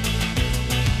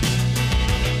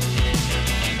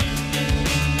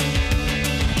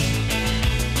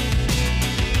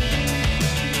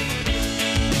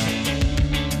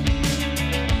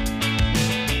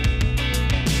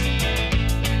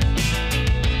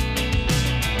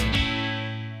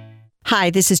 Hi,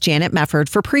 this is Janet Mefford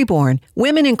for Preborn.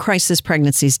 Women in crisis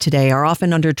pregnancies today are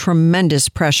often under tremendous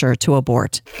pressure to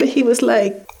abort. But he was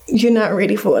like, "You're not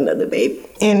ready for another baby."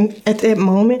 And at that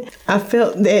moment, I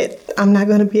felt that I'm not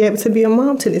going to be able to be a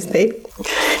mom to this baby.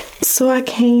 So I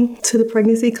came to the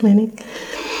pregnancy clinic.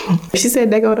 She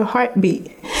said, "They go to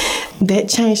heartbeat." that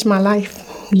changed my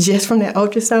life just from that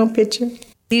ultrasound picture.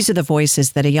 These are the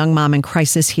voices that a young mom in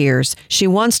crisis hears. She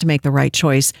wants to make the right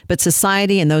choice, but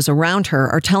society and those around her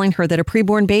are telling her that a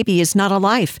preborn baby is not a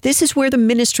life. This is where the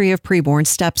Ministry of Preborn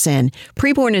steps in.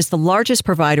 Preborn is the largest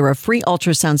provider of free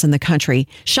ultrasounds in the country,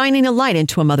 shining a light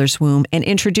into a mother's womb and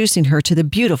introducing her to the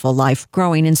beautiful life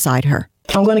growing inside her.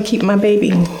 I'm going to keep my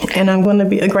baby, and I'm going to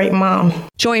be a great mom.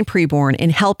 Join Preborn in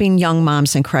helping young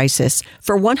moms in crisis.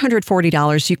 For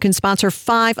 $140, you can sponsor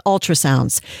 5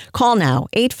 ultrasounds. Call now,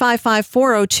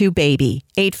 855-402-BABY,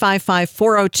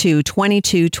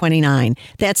 855-402-2229.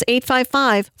 That's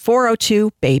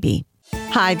 855-402-BABY.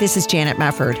 Hi, this is Janet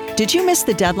Mefford. Did you miss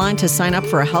the deadline to sign up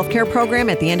for a healthcare program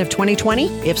at the end of 2020?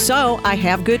 If so, I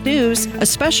have good news. A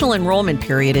special enrollment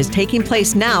period is taking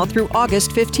place now through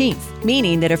August 15th,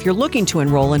 meaning that if you're looking to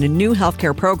enroll in a new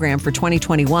healthcare program for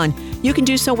 2021, you can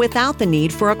do so without the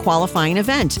need for a qualifying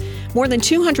event. More than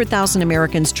 200,000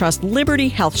 Americans trust Liberty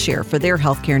HealthShare for their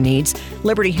healthcare needs.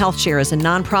 Liberty HealthShare is a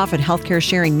nonprofit healthcare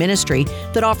sharing ministry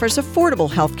that offers affordable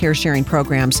healthcare sharing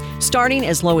programs starting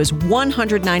as low as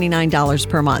 $199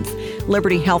 per month.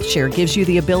 Liberty HealthShare gives you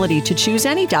the ability to choose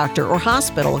any doctor or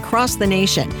hospital across the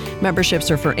nation.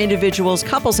 Memberships are for individuals,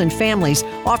 couples, and families,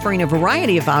 offering a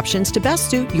variety of options to best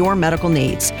suit your medical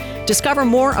needs. Discover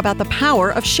more about the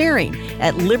power of sharing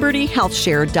at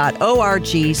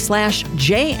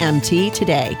libertyhealthshare.org/JMT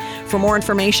today. For more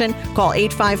information, call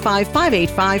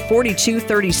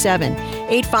 855-585-4237,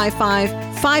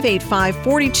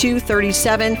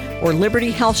 855-585-4237, or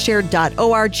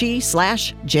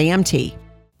libertyhealthshare.org/JMT.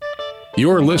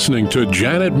 You're listening to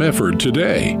Janet Mefford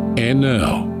today. And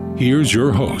now, here's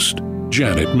your host,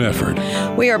 Janet Mefford.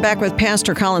 We are back with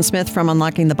Pastor Colin Smith from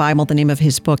Unlocking the Bible, the name of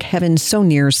his book, Heaven So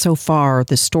Near, So Far,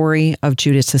 the story of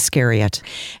Judas Iscariot.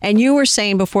 And you were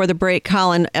saying before the break,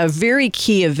 Colin, a very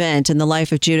key event in the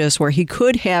life of Judas where he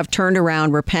could have turned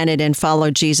around, repented, and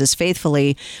followed Jesus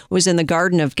faithfully was in the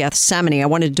Garden of Gethsemane. I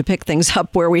wanted to pick things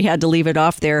up where we had to leave it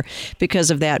off there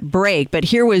because of that break. But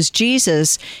here was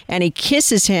Jesus, and he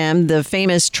kisses him, the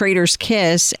famous traitor's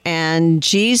kiss, and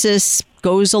Jesus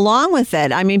goes along with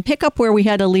it. I mean, pick up where we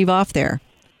had to leave off there.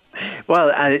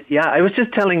 Well, I was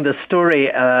just telling the story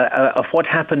of what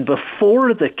happened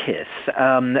before the kiss,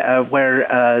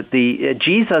 where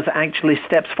Jesus actually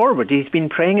steps forward. He's been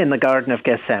praying in the Garden of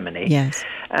Gethsemane. Yes.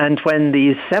 And when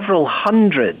these several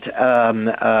hundred,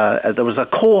 there was a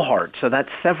cohort, so that's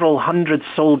several hundred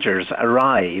soldiers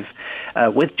arrive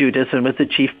with Judas and with the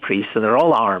chief priests, and they're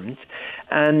all armed.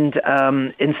 And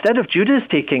instead of Judas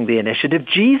taking the initiative,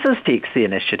 Jesus takes the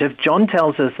initiative. John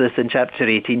tells us this in chapter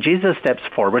 18. Jesus steps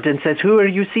forward and says, "Who are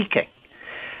you seeking?"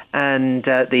 And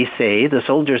the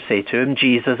soldiers say to him,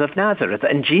 "Jesus of Nazareth."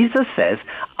 And Jesus says,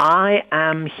 "I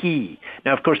am he."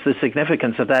 Now, of course, the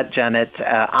significance of that, Janet,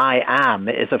 I am,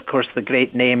 is, of course, the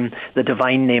great name, the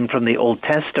divine name from the Old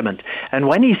Testament. And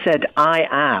when he said, I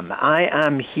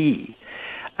am he,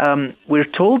 we're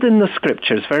told in the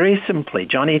scriptures very simply,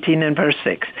 John 18 and verse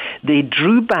 6, they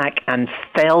drew back and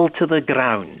fell to the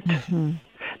ground. Mm-hmm.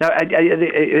 Now,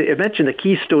 I mentioned the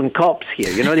Keystone Cops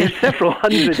here. You know, there's several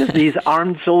hundred of these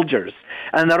armed soldiers,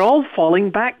 and they're all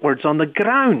falling backwards on the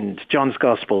ground, John's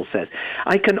Gospel says.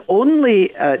 I can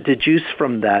only deduce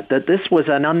from that this was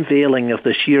an unveiling of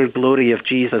the sheer glory of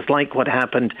Jesus, like what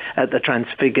happened at the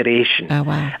Transfiguration. Oh,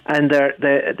 wow. And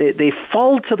they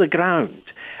fall to the ground.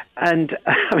 And,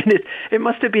 I mean, it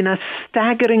must have been a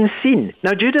staggering scene.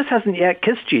 Now, Judas hasn't yet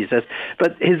kissed Jesus,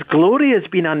 but his glory has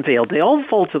been unveiled. They all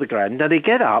fall to the ground. Now, they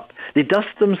get up. They dust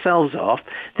themselves off.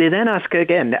 They then ask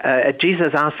again.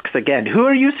 Jesus asks again, "Who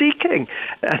are you seeking?"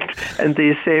 And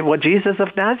they say, "Well, Jesus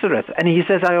of Nazareth." And he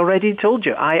says, "I already told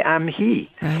you, I am he."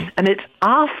 Right. And it's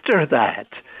after that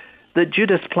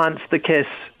Judas plants the kiss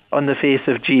on the face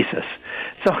of Jesus.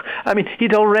 So, I mean,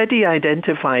 he'd already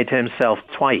identified himself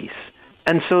twice.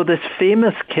 And so this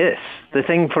famous kiss, the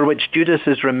thing for which Judas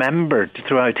is remembered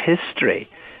throughout history,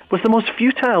 was the most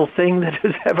futile thing that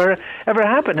has ever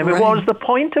happened. I mean, What was the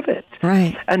point of it?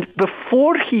 Right. And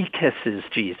before he kisses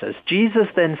Jesus, Jesus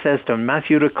then says to him,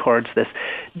 Matthew records this,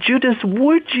 "Judas,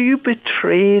 would you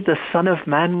betray the Son of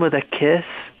Man with a kiss?"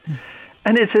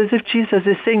 And it's as if Jesus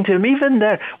is saying to him, even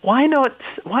there, why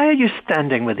are you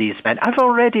standing with these men? I've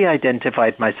already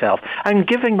identified myself. I'm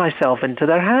giving myself into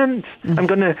their hands. Mm-hmm. I'm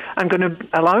going to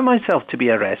allow myself to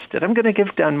be arrested. I'm going to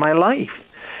give down my life.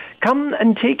 Come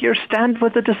and take your stand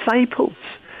with the disciples.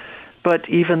 But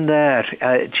even there,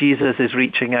 Jesus is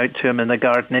reaching out to him in the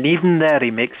garden. And even there,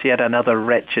 he makes yet another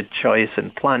wretched choice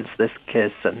and plants this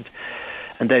kiss and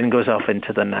then goes off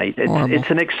into the night.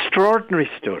 It's an extraordinary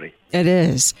story. It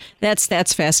is. That's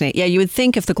fascinating. Yeah, you would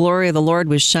think if the glory of the Lord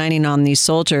was shining on these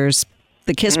soldiers,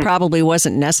 The kiss probably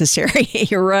wasn't necessary.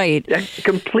 You're right. Yeah,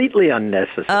 completely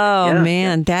unnecessary. Oh,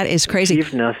 man, that is crazy.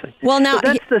 Achieved nothing. Well, now but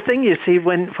that's the thing, you see,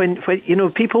 when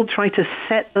people try to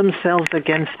set themselves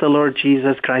against the Lord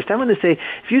Jesus Christ. I want to say,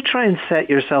 if you try and set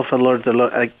yourself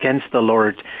against the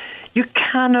Lord, you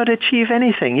cannot achieve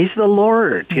anything. He's the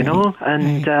Lord, you know,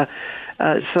 and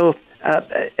so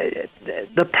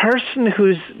the person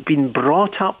who's been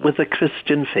brought up with a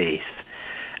Christian faith,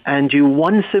 and you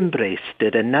once embraced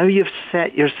it, and now you've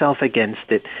set yourself against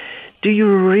it, do you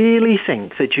really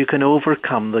think that you can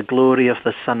overcome the glory of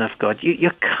the Son of God?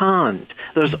 You can't.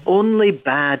 There's only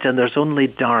bad and there's only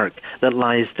dark that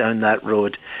lies down that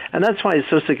road. And that's why it's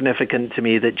so significant to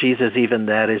me that Jesus even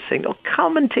there is saying, oh,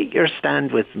 come and take your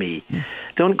stand with me.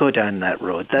 Don't go down that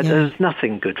road. There's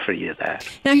nothing good for you there.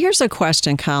 Now, here's a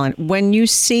question, Colin. When you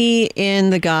see in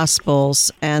the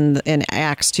Gospels and in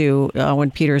Acts 2,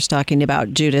 when Peter's talking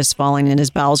about Judas falling and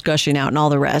his bowels gushing out and all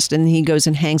the rest, and he goes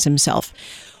and hangs himself,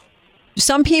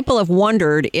 some people have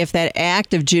wondered if that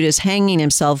act of Judas hanging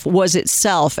himself was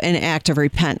itself an act of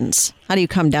repentance. How do you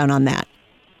come down on that?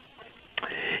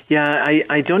 Yeah,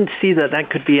 I don't see that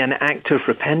could be an act of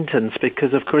repentance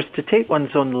because, of course, to take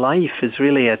one's own life is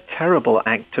really a terrible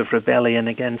act of rebellion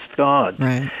against God.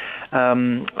 Right.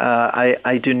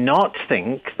 I do not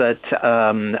think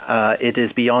that it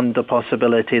is beyond the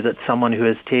possibility that someone who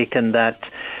has taken that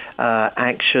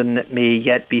action may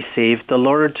yet be saved. The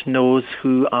Lord knows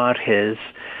who are his,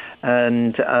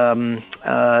 and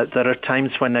there are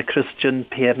times when a Christian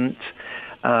parent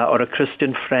or a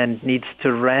Christian friend needs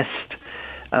to rest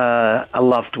a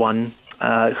loved one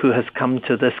who has come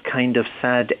to this kind of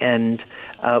sad end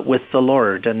with the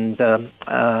Lord, and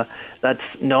that's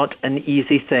not an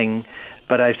easy thing.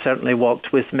 But I've certainly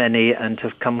walked with many and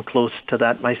have come close to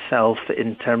that myself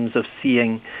in terms of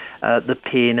seeing the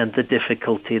pain and the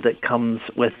difficulty that comes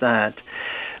with that.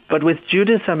 But with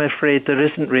Judas, I'm afraid there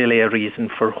isn't really a reason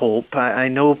for hope. I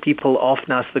know people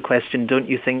often ask the question, don't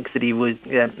you think that he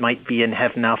might be in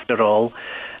heaven after all?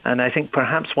 And I think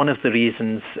perhaps one of the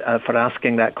reasons for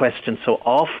asking that question so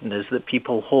often is that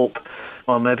people hope,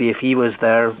 well, maybe if he was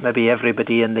there, maybe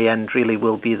everybody in the end really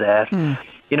will be there.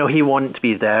 You know, he won't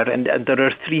be there. And there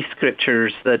are three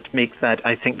scriptures that make that,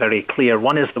 I think, very clear.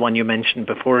 One is the one you mentioned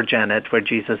before, Janet, where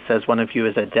Jesus says one of you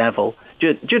is a devil.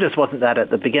 Judas wasn't that at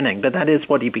the beginning, but that is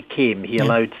what he became. He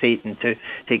allowed Satan to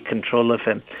take control of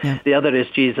him. The other is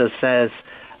Jesus says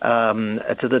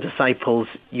to the disciples,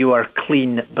 you are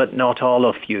clean, but not all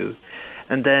of you.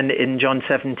 And then in John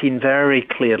 17, very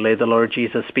clearly, the Lord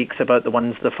Jesus speaks about the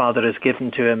ones the Father has given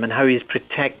to him and how he's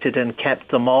protected and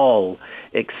kept them all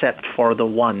except for the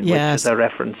one, which is a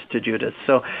reference to Judas.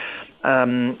 So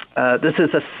this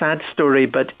is a sad story,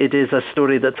 but it is a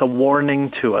story that's a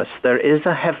warning to us. There is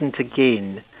a heaven to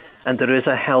gain and there is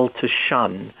a hell to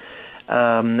shun.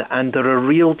 And there are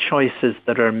real choices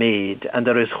that are made, and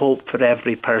there is hope for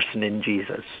every person in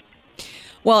Jesus.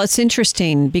 Well, it's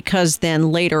interesting because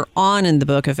then later on in the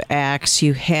book of Acts,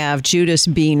 you have Judas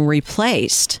being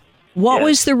replaced. What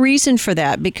was the reason for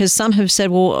that? Because some have said,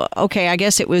 well, okay, I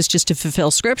guess it was just to fulfill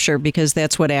Scripture because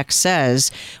that's what Acts says.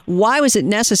 Why was it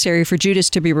necessary for Judas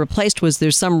to be replaced? Was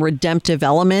there some redemptive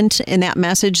element in that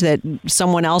message that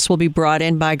someone else will be brought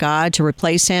in by God to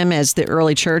replace him as the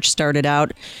early church started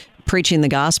out preaching the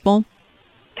gospel?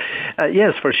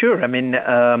 Yes, for sure. I mean,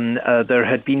 there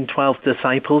had been 12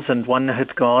 disciples and one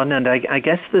had gone. And I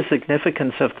guess the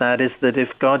significance of that is that if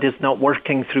God is not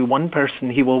working through one person,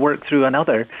 he will work through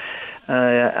another.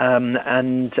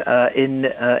 And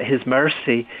in his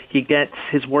mercy, he gets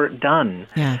his work done.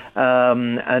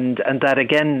 And that,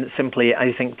 again, simply,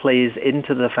 I think, plays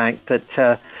into the fact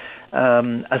that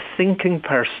a thinking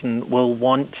person will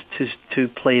want to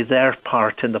play their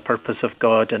part in the purpose of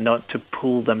God and not to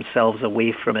pull themselves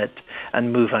away from it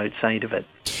and move outside of it.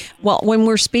 Well, when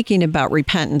we're speaking about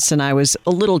repentance, and I was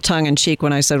a little tongue-in-cheek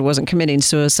when I said wasn't committing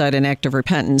suicide an act of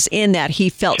repentance, in that he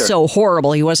felt so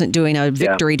horrible. He wasn't doing a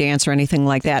victory dance or anything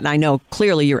like that. And I know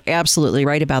clearly you're absolutely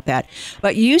right about that.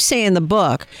 But you say in the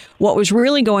book, what was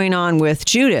really going on with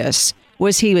Judas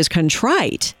was he was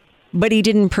contrite, but he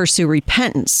didn't pursue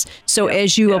repentance. So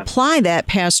as you apply that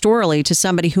pastorally to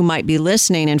somebody who might be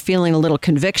listening and feeling a little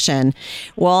conviction,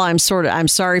 well, I'm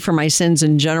sorry for my sins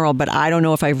in general, but I don't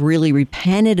know if I've really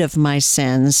repented of my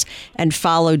sins and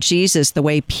followed Jesus the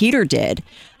way Peter did.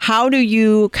 How do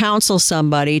you counsel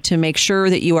somebody to make sure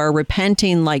that you are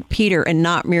repenting like Peter and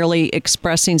not merely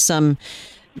expressing some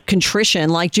contrition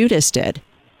like Judas did?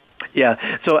 Yeah,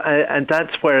 so and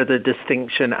that's where the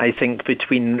distinction, I think,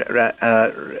 between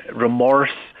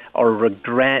remorse or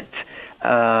regret,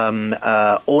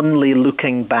 only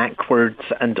looking backwards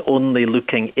and only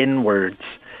looking inwards,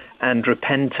 and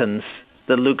repentance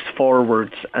that looks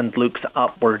forwards and looks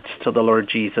upwards to the Lord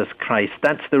Jesus Christ.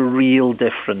 That's the real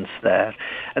difference there.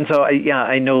 And so,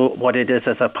 I know what it is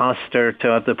as a pastor to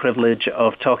have the privilege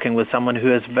of talking with someone who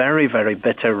has very, very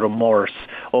bitter remorse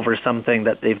over something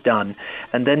that they've done.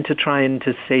 And then to try and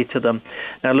to say to them,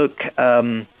 now look,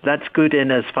 that's good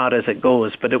in as far as it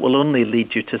goes, but it will only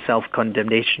lead you to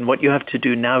self-condemnation. What you have to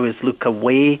do now is look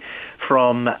away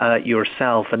from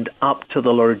yourself and up to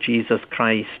the Lord Jesus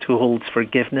Christ, who holds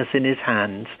forgiveness in his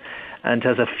hands and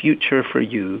has a future for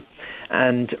you.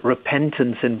 And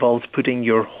repentance involves putting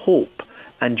your hope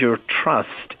and your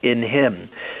trust in him.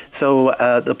 So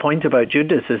the point about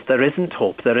Judas is there isn't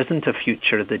hope. There isn't a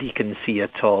future that he can see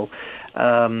at all.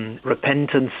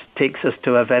 Repentance takes us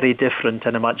to a very different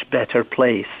and a much better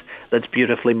place that's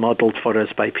beautifully modeled for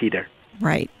us by Peter.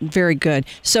 Right. Very good.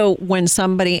 So when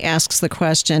somebody asks the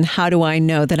question, how do I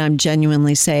know that I'm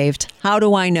genuinely saved? How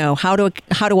do I know? How do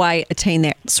I attain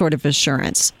that sort of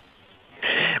assurance?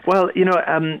 Well,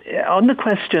 on the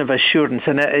question of assurance,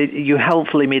 and you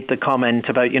helpfully made the comment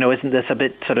about, isn't this a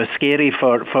bit sort of scary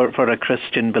for a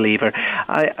Christian believer?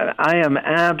 I am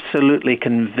absolutely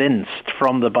convinced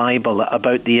from the Bible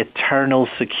about the eternal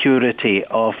security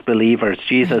of believers.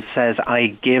 Jesus says,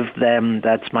 I give them,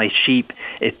 that's my sheep,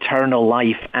 eternal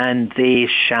life, and they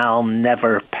shall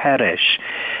never perish.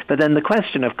 But then the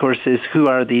question, of course, is who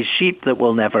are these sheep that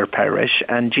will never perish?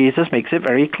 And Jesus makes it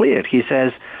very clear. He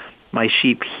says, my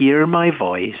sheep hear my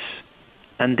voice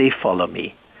and they follow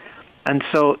me. And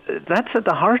so that's at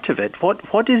the heart of it.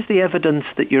 What is the evidence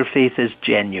that your faith is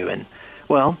genuine?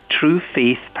 Well, true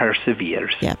faith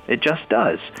perseveres. Yeah. It just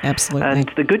does. Absolutely. And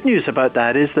the good news about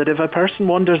that is that if a person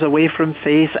wanders away from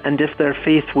faith, and if their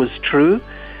faith was true,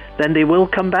 then they will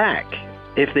come back.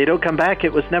 If they don't come back,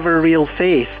 it was never real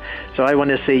faith. So I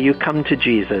want to say you come to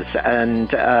Jesus,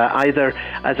 and either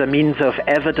as a means of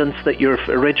evidence that your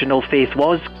original faith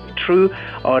was true,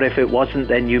 or if it wasn't,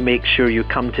 then you make sure you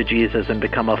come to Jesus and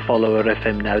become a follower of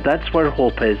him now. That's where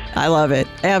hope is. I love it.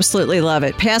 Absolutely love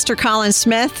it. Pastor Colin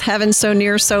Smith, Heaven So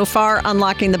Near So Far,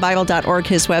 unlockingthebible.org,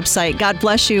 his website. God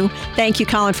bless you. Thank you,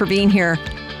 Colin, for being here.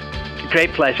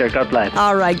 Great pleasure. God bless.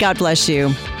 All right. God bless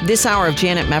you. This hour of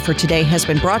Janet Mefford Today has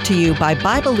been brought to you by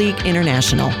Bible League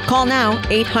International. Call now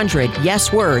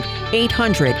 800-YES-WORD,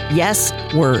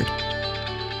 800-YES-WORD.